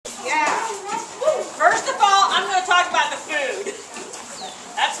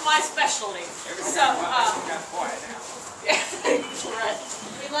specialty. So,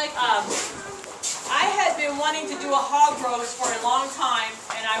 right. I had been wanting to do a hog roast for a long time,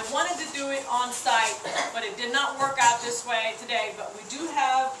 and I wanted to do it on site, but it did not work out this way today. But we do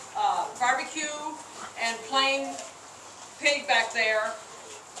have barbecue and plain pig back there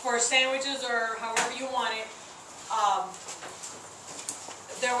for sandwiches or however you want it.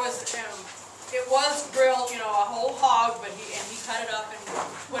 It was grilled, you know, a whole hog, but he cut it up and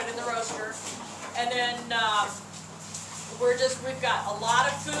put it in the roaster. And then we've got a lot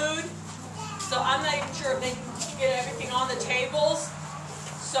of food, so I'm not even sure if they can get everything on the tables.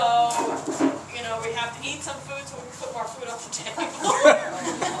 So, you know, we have to eat some food so we can put more food on the table.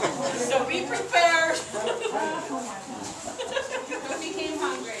 So be prepared. We became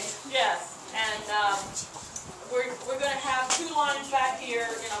hungry. Yes, and we're going to have two lines back here,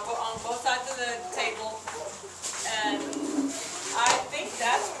 you know, on both sides of the table. And I think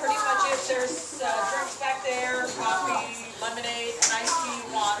that's pretty much it. There's drinks back there, coffee, lemonade, iced tea,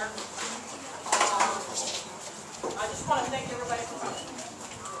 water. I just want to thank everybody for coming.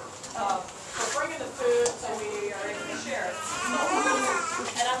 For bringing the food so we are able to share it.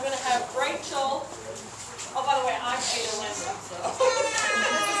 And I'm going to have Rachel. Oh, by the way, I'm Ada Linda. So.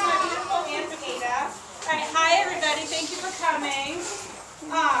 This is my beautiful Aunt Ada. All right, hi everybody. Thank you for coming.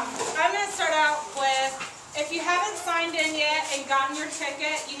 I'm going to start out with, if you haven't signed in yet and gotten your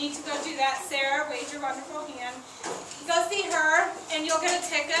ticket, you need to go do that. Sarah, wave your wonderful hand. Go see her, and you'll get a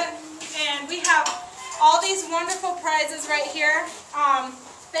ticket. And we have all these wonderful prizes right here.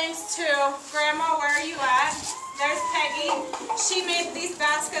 Thanks to Grandma, where are you at? There's Peggy. She made these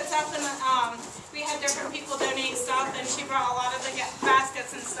baskets up, and we had different people donate stuff, and she brought a lot of the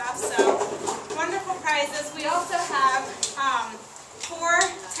baskets and stuff. So wonderful prizes. We also have 4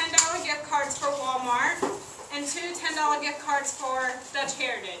 $10 gift cards for Walmart and 2 $10 gift cards for Dutch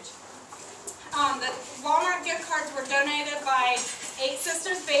Heritage. The Walmart gift cards were donated by 8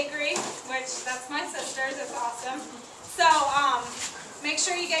 Sisters Bakery, which that's my sisters. It's awesome. So make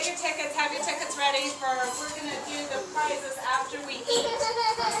sure you get your tickets. Have your tickets ready for. We're gonna do the prizes after we eat.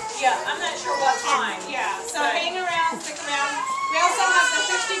 Yeah, I'm not sure what time. Yeah. So hang around, stick around. We also have the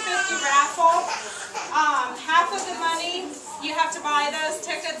 50-50 raffle. Half of the money, you have to buy those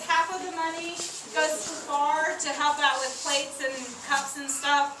tickets. Half of the money goes to the bar to help out with plates and cups and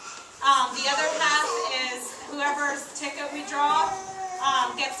stuff. The other half is whoever's ticket we draw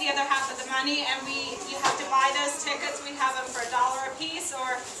gets the other half of the money, and you have to buy those tickets. We have them for $1 a piece,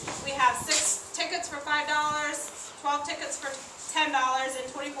 or we have 6 tickets for $5, 12 tickets for $10, and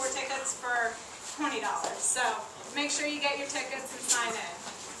 24 tickets for $20. So make sure you get your tickets and sign in.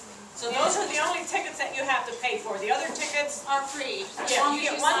 So those are the only tickets that you have to pay for. The other tickets are free. Yeah, you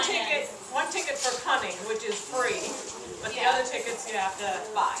get one ticket for coming, which is free, but the other tickets you have to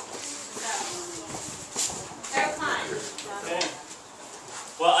buy. So, there's mine. Okay.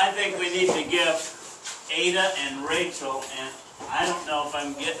 Well, I think we need to give Ada and Rachel, and I don't know if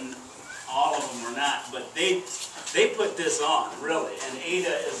I'm getting all of them or not, but they put this on, really. And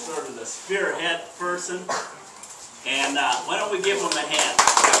Ada is sort of the spearhead person. And why don't we give them a hand?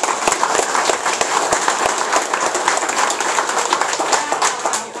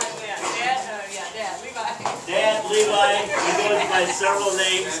 Dad, Levi, he goes by several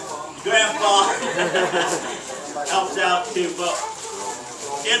names. Grandpa helps out too, but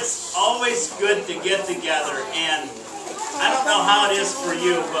it's always good to get together. And I don't know how it is for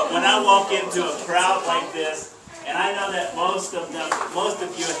you, but when I walk into a crowd like this, and I know that most of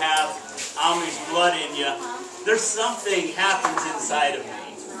you have Amish blood in you, there's something happens inside of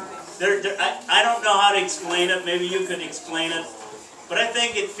me. I don't know how to explain it. Maybe you could explain it. But I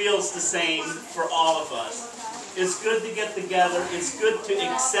think it feels the same for all of us. It's good to get together. It's good to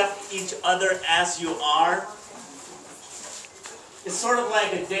accept each other as you are. It's sort of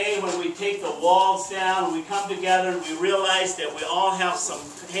like a day when we take the walls down and we come together and we realize that we all have some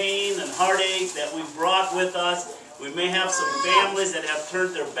pain and heartache that we've brought with us. We may have some families that have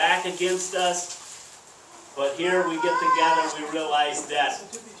turned their back against us. But here we get together and we realize that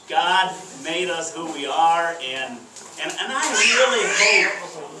God made us who we are, and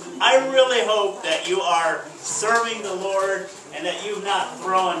I really hope that you are serving the Lord and that you've not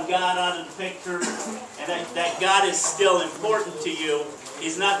thrown God out of the picture, and that God is still important to you.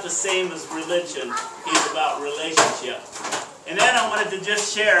 He's not the same as religion. He's about relationship. And then I wanted to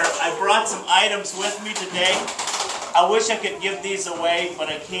just share, I brought some items with me today. I wish I could give these away, but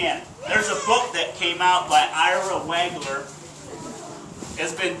I can't. There's a book that came out by Ira Wagler.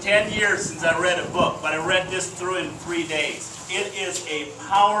 It's been 10 years since I read a book, but I read this through in 3 days. It is a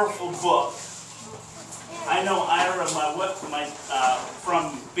powerful book. I know Ira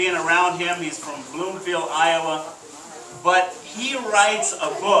from being around him. He's from Bloomfield, Iowa. But he writes a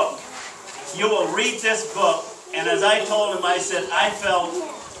book. You will read this book, and as I told him, I said, I felt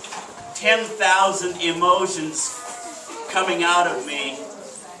 10,000 emotions coming out of me.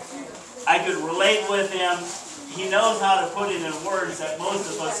 I could relate with him. He knows how to put it in words that most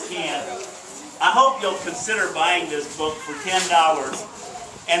of us can't. I hope you'll consider buying this book for $10.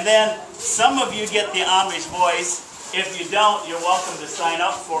 And then some of you get the Amish voice. If you don't, you're welcome to sign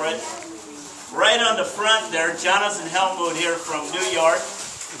up for it. Right on the front there, Jonathan Helmut here from New York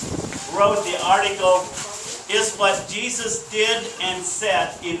wrote the article, Is What Jesus Did and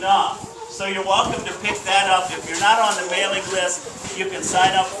Said Enough? So you're welcome to pick that up. If you're not on the mailing list, you can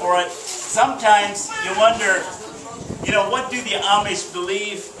sign up for it. Sometimes you wonder, what do the Amish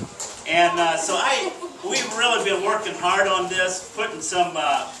believe? And we've really been working hard on this, putting some,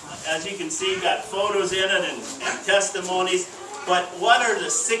 as you can see, got photos in it and testimonies. But what are the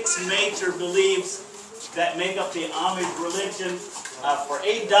 6 major beliefs that make up the Amish religion? For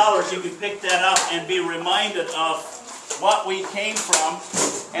 $8, you can pick that up and be reminded of what we came from.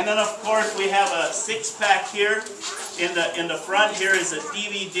 And then, of course, we have a 6-pack here. In the front here is a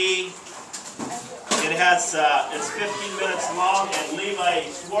DVD. It has it's 15 minutes long, and Levi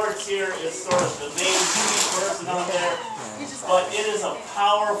Schwartz here is sort of the main TV person on there. But it is a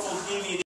powerful DVD.